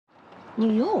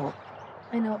New York?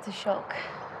 I know it's a shock,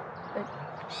 but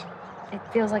it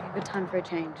feels like a good time for a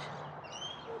change.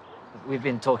 We've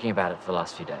been talking about it for the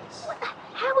last few days.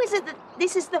 How is it that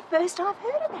this is the first I've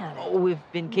heard about it? Oh, we've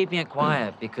been keeping it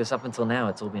quiet because up until now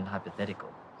it's all been hypothetical.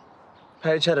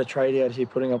 Paige had a tradie out here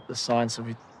putting up the sign, so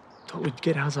we thought we'd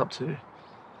get ours up too.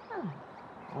 Oh,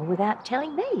 well, without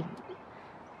telling me.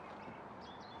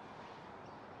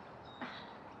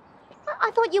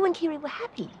 I thought you and Kiri were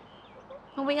happy.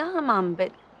 Well, we are, Mum,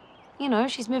 but, you know,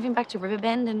 she's moving back to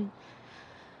Riverbend and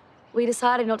we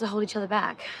decided not to hold each other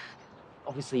back.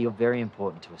 Obviously, you're very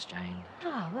important to us, Jane.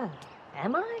 Oh, well,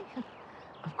 am I?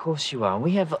 Of course you are.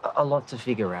 We have a lot to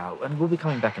figure out, and we'll be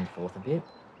coming back and forth a bit.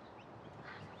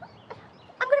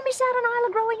 I'm going to miss out on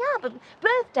Isla growing up,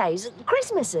 birthdays,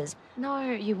 Christmases.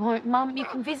 No, you won't, Mum. You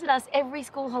can visit us every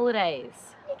school holidays.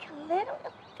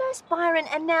 Nicolette, first Byron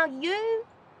and now you.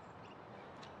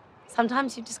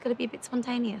 Sometimes you've just got to be a bit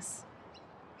spontaneous.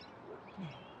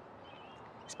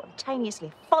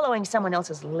 Spontaneously following someone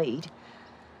else's lead.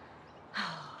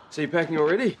 So you packing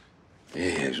already?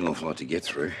 Yeah, there's an awful lot to get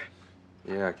through.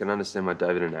 Yeah, I can understand why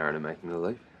David and Aaron are making the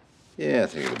leap. Yeah, I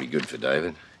think it'll be good for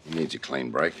David. He needs a clean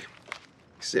break.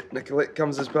 Except Nicolette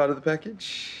comes as part of the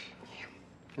package.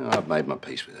 You know, I've made my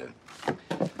peace with her.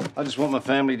 I just want my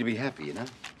family to be happy, you know?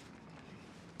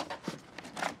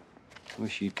 I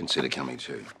wish you'd consider coming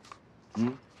too.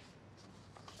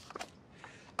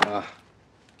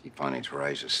 Keep finding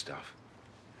Teresa's stuff.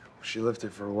 She left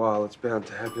it for a while. It's bound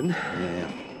to happen.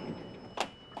 Yeah.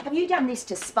 Have you done this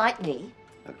to spite me?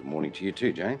 Good morning to you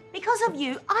too, Jane. Because of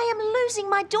you, I am losing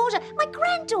my daughter, my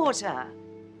granddaughter.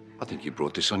 I think you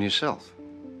brought this on yourself.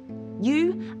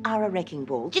 You are a wrecking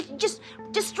ball, just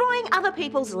destroying other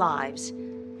people's lives.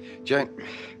 Jane,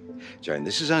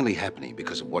 this is only happening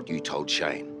because of what you told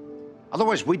Shane.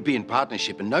 Otherwise, we'd be in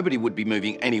partnership and nobody would be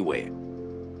moving anywhere.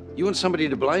 You want somebody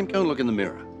to blame? Go and look in the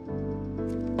mirror.